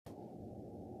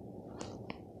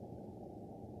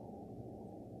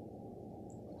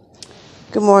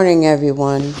Good morning,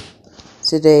 everyone.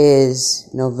 Today is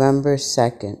November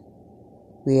 2nd.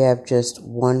 We have just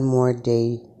one more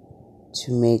day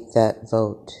to make that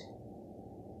vote.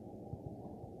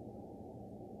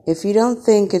 If you don't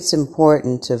think it's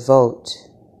important to vote,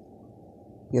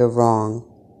 you're wrong.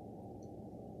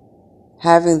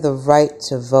 Having the right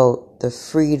to vote, the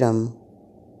freedom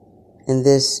in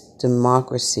this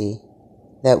democracy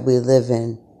that we live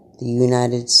in, the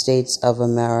United States of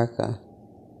America,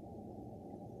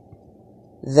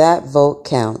 that vote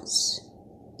counts.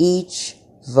 Each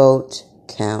vote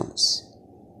counts.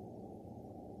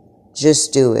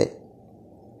 Just do it.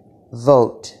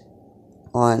 Vote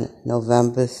on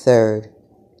November 3rd,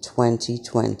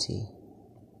 2020.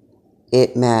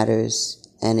 It matters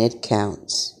and it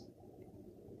counts.